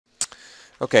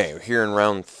Okay, we're here in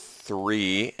round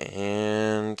 3,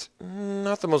 and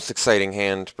not the most exciting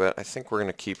hand, but I think we're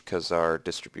going to keep because our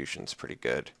distribution's pretty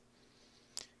good.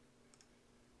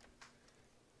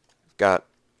 Got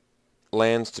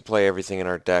lands to play everything in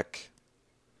our deck.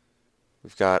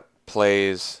 We've got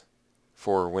plays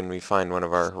for when we find one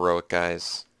of our heroic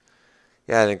guys.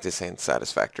 Yeah, I think this hand's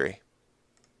satisfactory.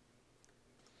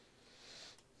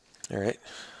 Alright,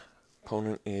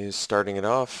 opponent is starting it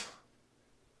off.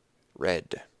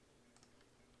 Red.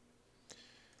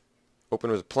 Open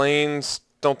with planes.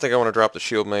 Don't think I want to drop the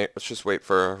shield mate. Let's just wait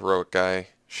for a heroic guy.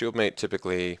 Shield mate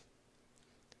typically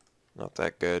not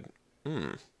that good.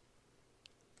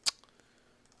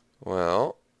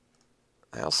 Well,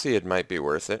 Alcid might be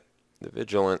worth it. The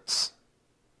Vigilance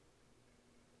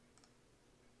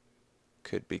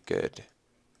could be good.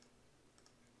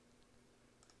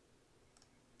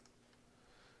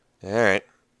 Alright,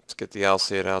 let's get the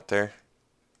Alcid out there.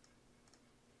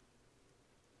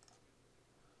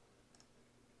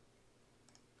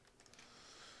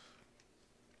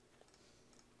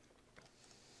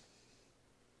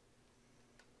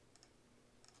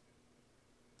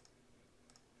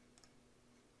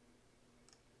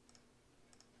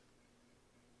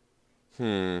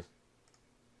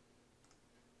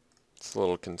 It's a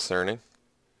little concerning.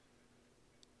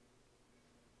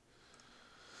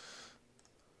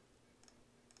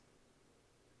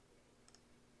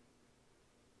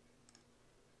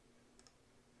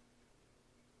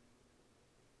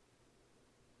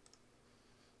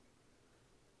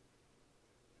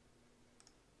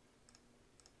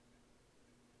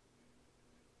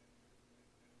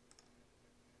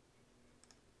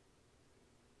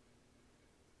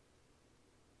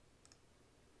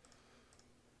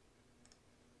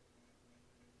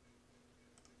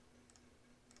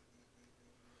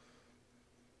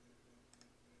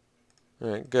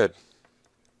 Alright, good.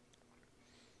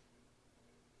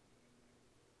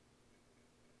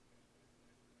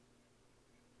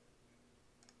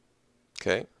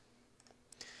 Okay.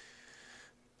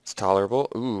 It's tolerable.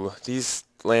 Ooh, these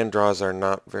land draws are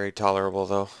not very tolerable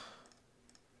though.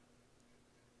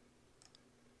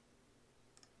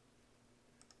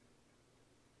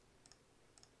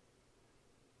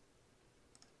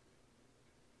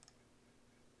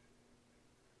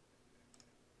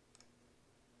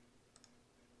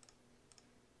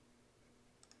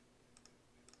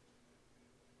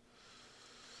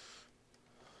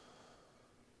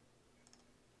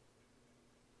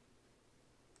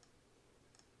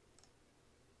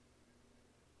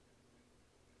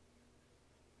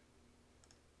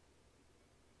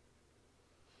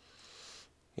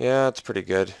 Yeah, it's pretty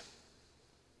good.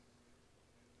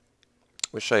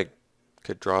 Wish I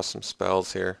could draw some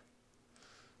spells here.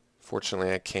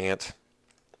 Fortunately, I can't.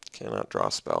 Cannot draw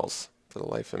spells for the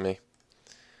life of me.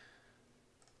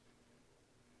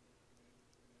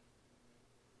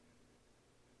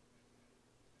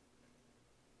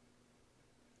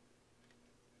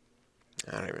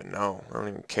 I don't even know. I don't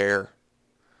even care.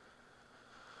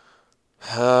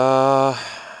 Yeah,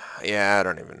 I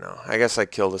don't even know. I guess I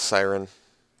killed a Siren.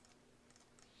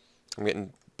 I'm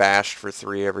getting bashed for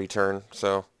 3 every turn,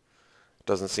 so it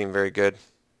doesn't seem very good.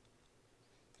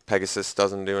 Pegasus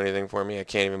doesn't do anything for me. I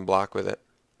can't even block with it.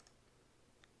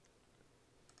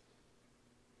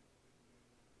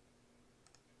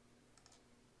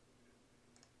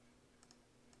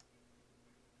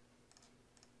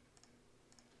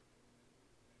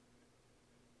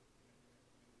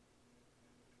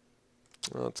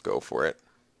 Let's go for it.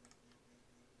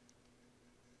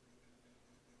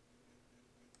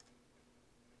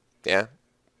 Yeah,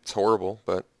 it's horrible,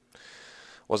 but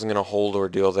wasn't going to hold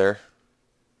ordeal there.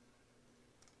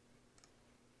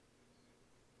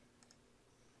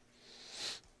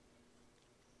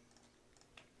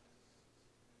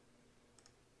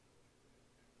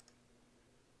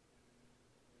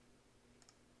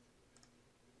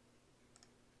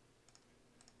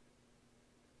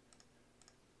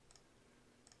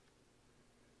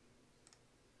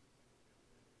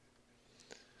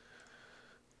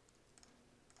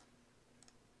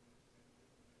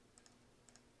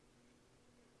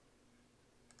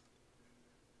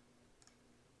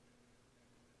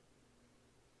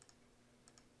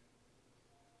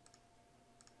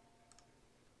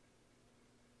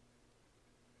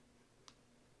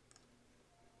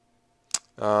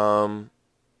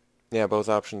 Yeah, both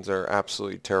options are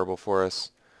absolutely terrible for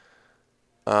us.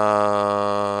 Yeah,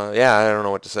 I don't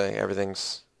know what to say.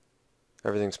 Everything's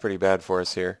pretty bad for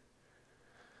us here.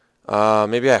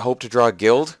 Maybe I hope to draw a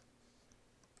guild.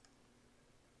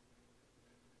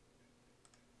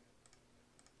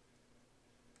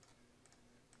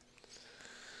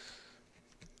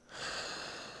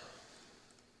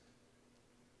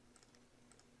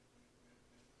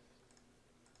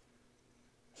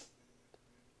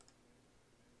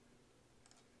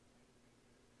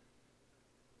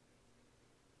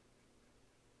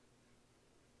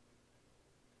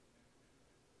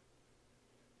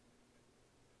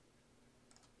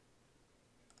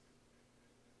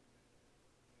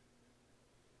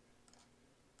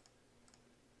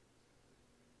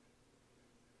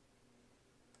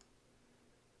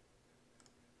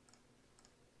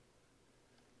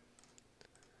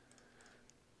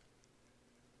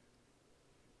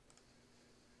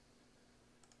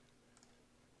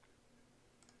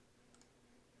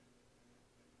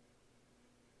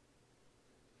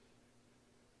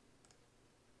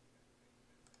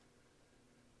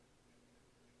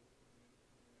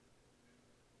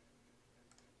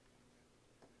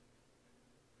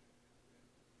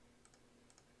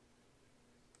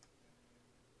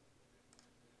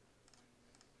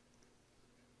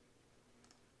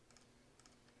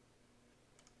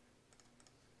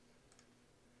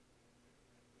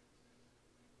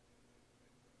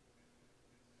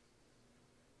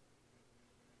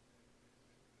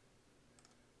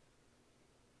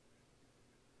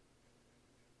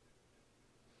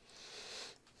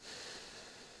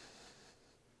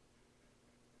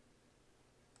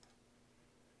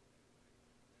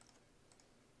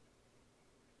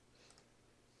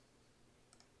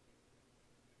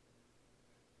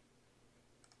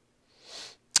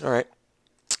 Alright.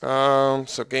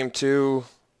 So game 2,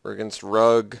 we're against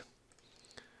Rug.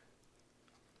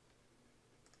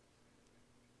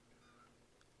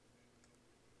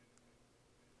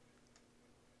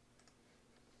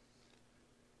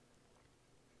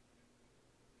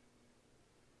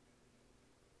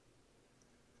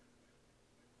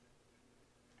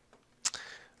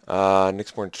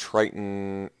 Nyxborn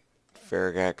Triton,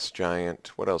 Faragax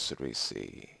Giant. What else did we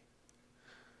see?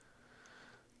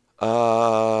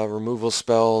 Removal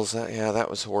spells. Yeah, that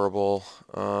was horrible.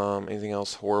 Anything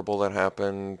else horrible that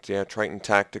happened? Yeah, Triton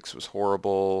Tactics was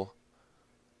horrible.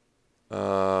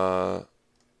 I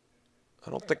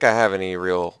don't think I have any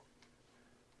real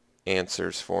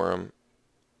answers for him.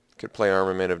 Could play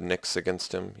Armament of Nyx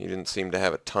against him. He didn't seem to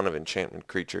have a ton of enchantment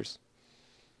creatures.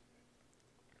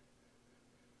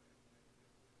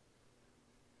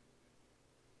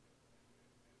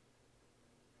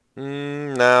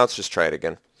 No, let's just try it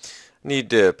again. Need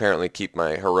to apparently keep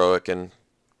my heroic and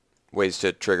ways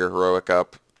to trigger heroic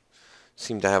up.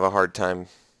 Seem to have a hard time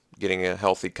getting a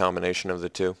healthy combination of the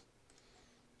two.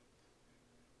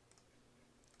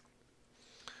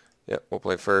 Yep, we'll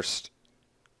play first.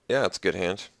 Yeah, it's a good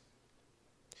hand.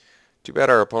 Too bad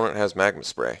our opponent has Magma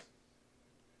Spray.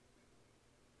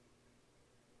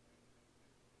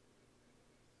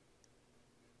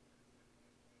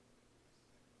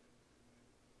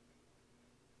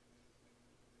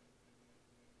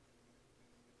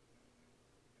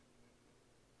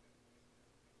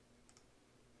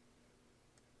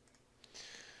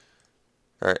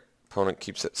 Alright, opponent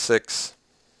keeps at 6.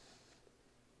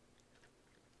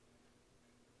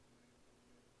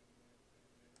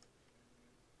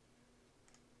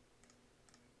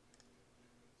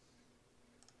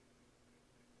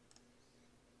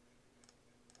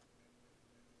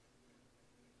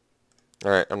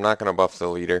 Alright, I'm not going to buff the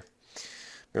leader.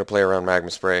 I'm going to play around Magma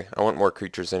Spray. I want more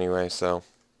creatures anyway, so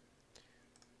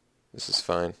this is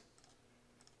fine.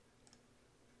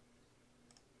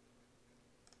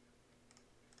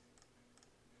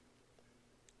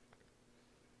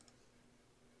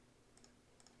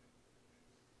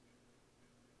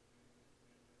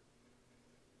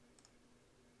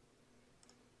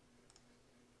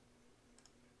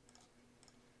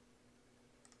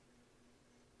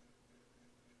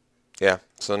 Yeah,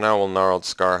 so now we'll Gnarled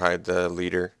Scarhide the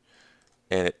leader,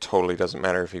 and it totally doesn't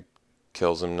matter if he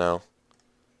kills him now.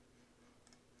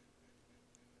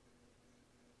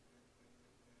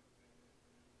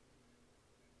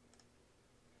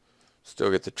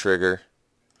 Still get the trigger,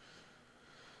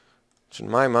 which in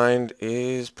my mind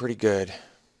is pretty good.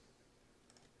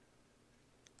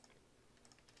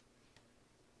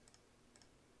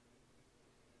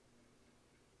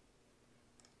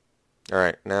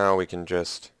 Alright, now we can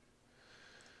just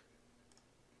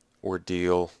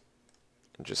ordeal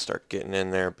and just start getting in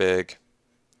there big.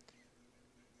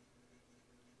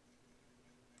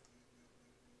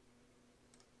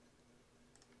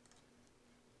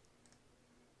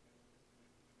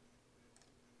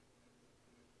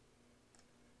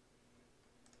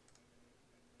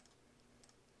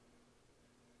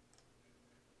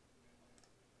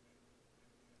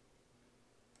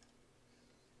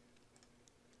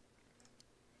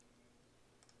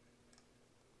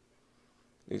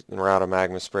 We're out of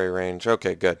Magma Spray range.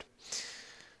 Okay, good.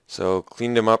 So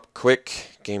cleaned him up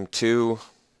quick. Game 2.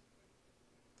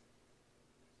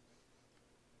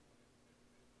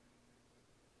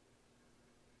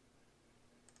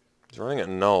 He's running a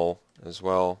null as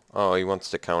well. Oh, he wants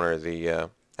to counter the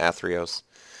Athreos.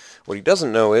 What he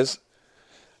doesn't know is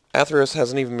Athreos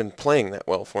hasn't even been playing that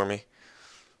well for me.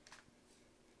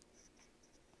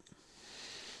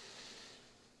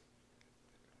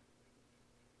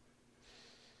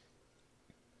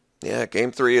 Yeah,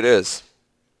 game 3 it is.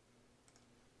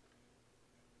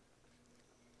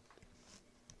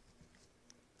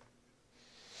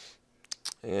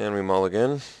 And we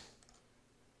mulligan.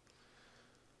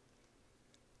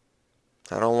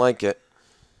 I don't like it.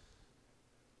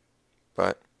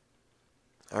 But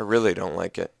I really don't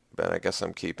like it. But I guess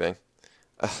I'm keeping.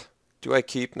 Do I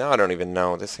keep? Now I don't even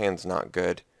know. This hand's not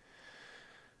good.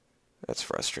 That's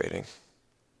frustrating.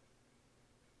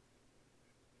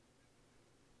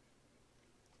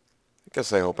 I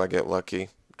guess I hope I get lucky.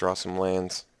 Draw some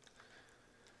lands.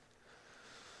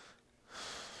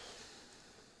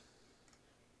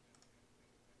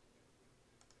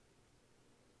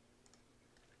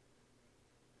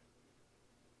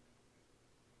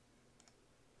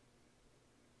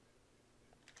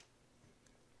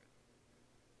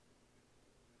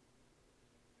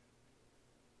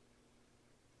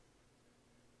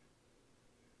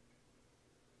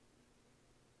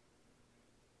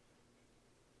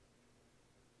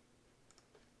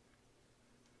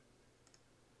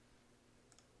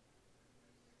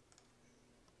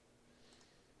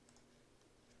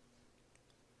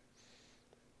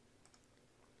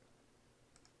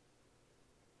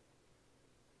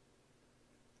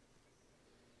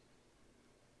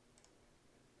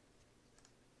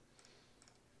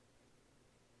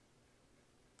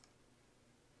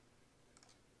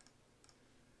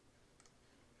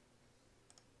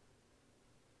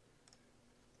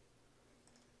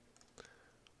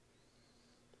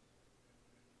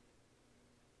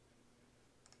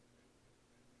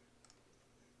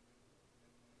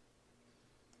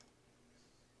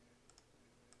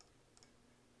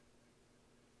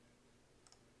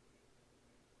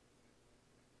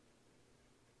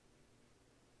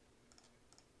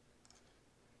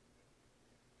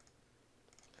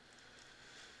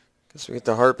 Guess we get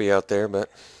the Harpy out there, but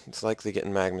it's likely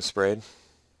getting magma sprayed.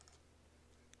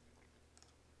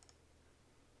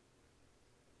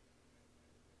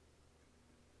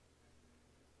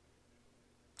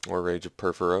 Or Rage of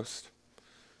Perforos.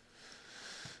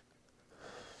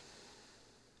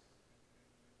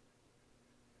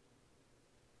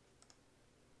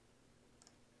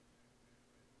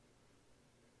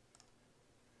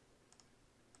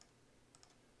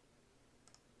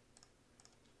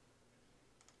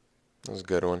 That was a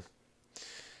good one.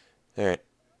 Alright,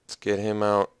 let's get him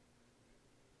out.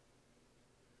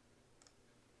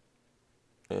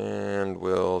 And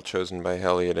we'll Chosen by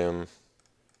Heliod him.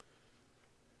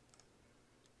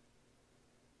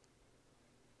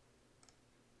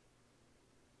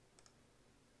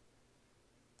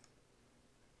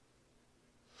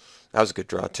 That was a good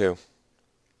draw too.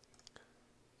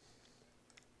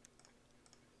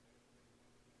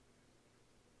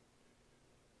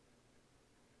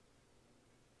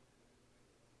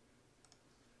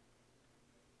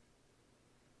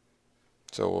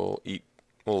 So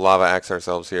we'll Lava Axe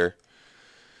ourselves here.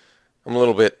 I'm a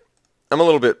little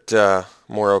bit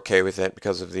more okay with it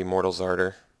because of the Mortal's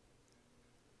Ardor.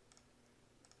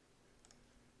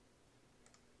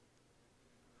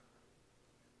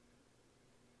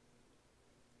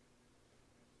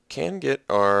 Can get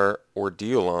our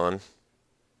Ordeal on,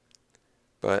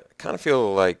 but I kind of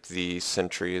feel like the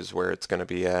Sentry is where it's going to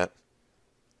be at.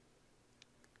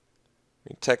 I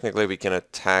mean, technically we can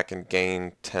attack and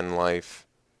gain 10 life.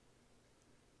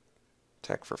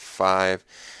 Attack for 5.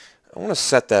 I want to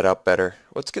set that up better.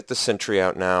 Let's get the Sentry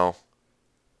out now.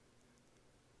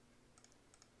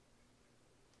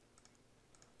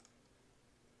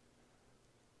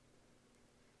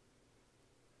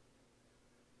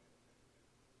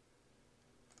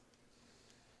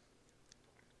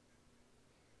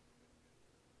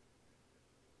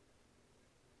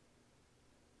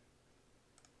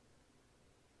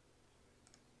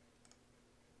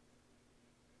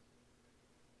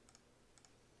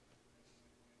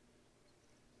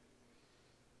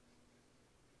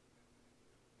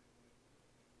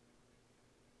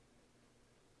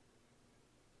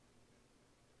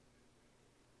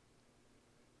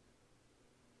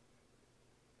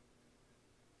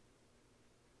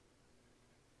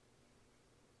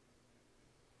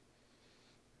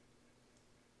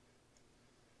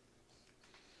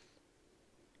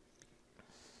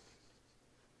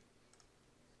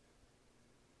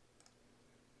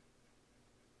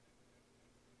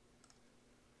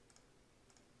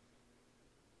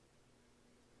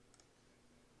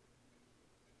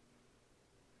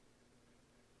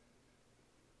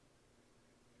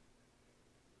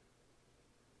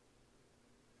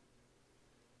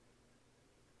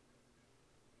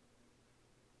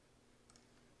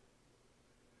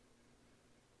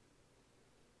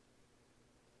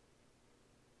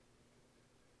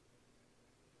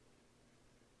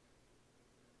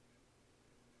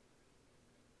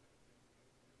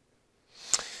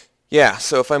 Yeah,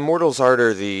 so if I Mortal's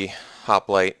Ardor the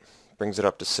Hoplite, brings it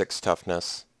up to 6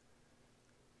 toughness,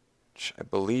 which I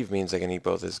believe means I can eat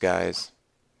both his guys.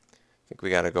 I think we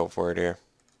gotta go for it here.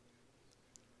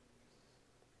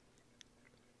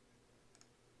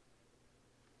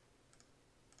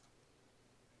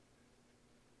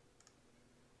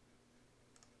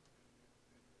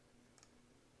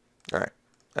 Alright,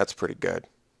 that's pretty good.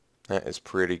 That is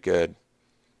pretty good.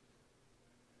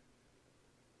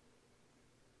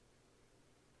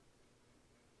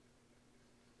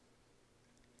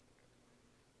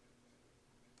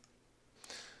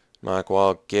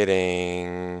 Mockwall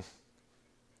getting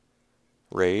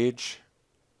Rage.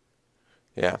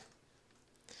 Yeah.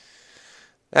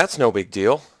 That's no big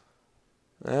deal.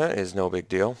 That is no big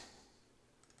deal.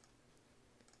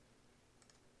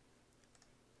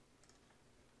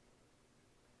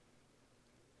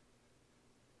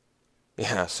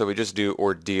 Yeah, so we just do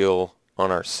Ordeal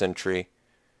on our Sentry.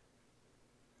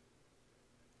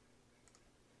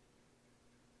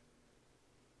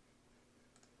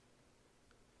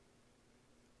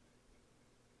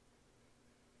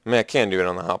 I mean, I can do it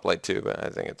on the Hoplite too, but I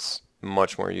think it's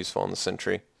much more useful on the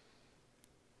Sentry.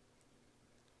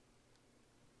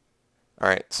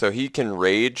 Alright, so he can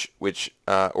Rage, which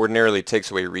ordinarily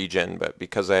takes away regen, but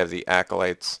because I have the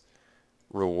Acolyte's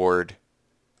reward,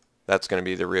 that's going to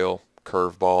be the real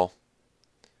curveball.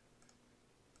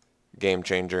 Game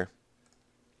changer.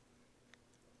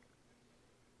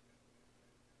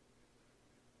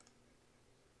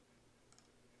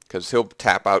 Because he'll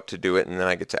tap out to do it, and then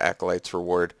I get to Acolyte's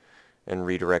reward and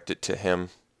redirect it to him.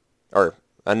 Or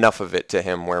enough of it to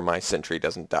him where my Sentry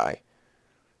doesn't die.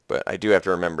 But I do have to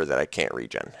remember that I can't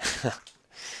regen.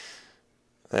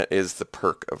 That is the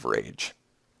perk of Rage.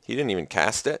 He didn't even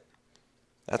cast it?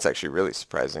 That's actually really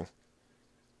surprising.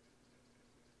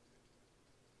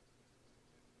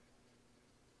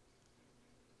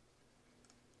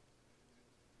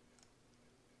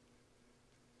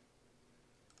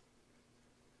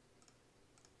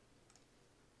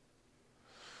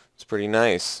 It's pretty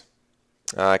nice.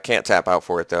 I can't tap out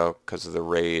for it though because of the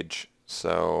Rage,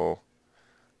 so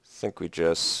I think we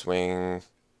just swing.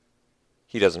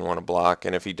 He doesn't want to block,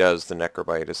 and if he does, the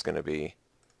Necrobite is going to be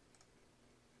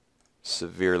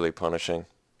severely punishing.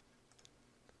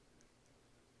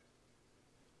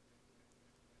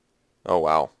 Oh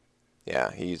wow.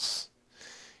 Yeah, he's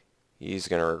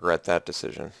going to regret that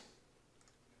decision.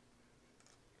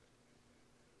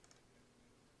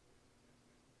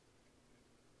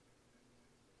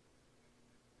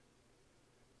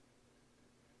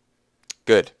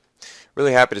 Good.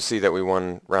 Really happy to see that we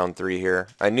won round 3 here.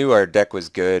 I knew our deck was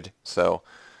good, so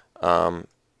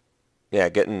yeah,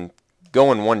 going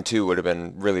 1-2 would have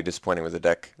been really disappointing with a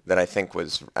deck that I think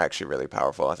was actually really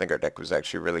powerful. I think our deck was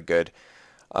actually really good.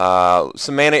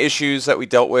 Some mana issues that we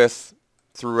dealt with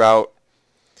throughout.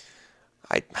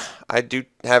 I do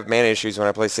have mana issues when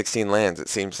I play 16 lands, it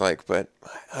seems like, but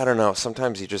I don't know.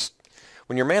 Sometimes you just,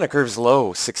 when your mana curve's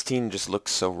low, 16 just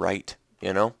looks so right,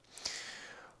 you know?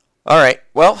 All right,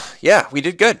 well, yeah, we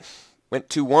did good. Went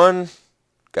 2-1,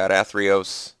 got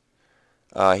Athreos.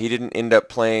 He didn't end up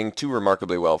playing too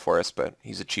remarkably well for us, but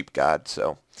he's a cheap god,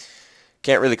 so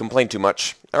can't really complain too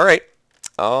much. All right,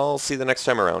 I'll see you the next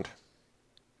time around.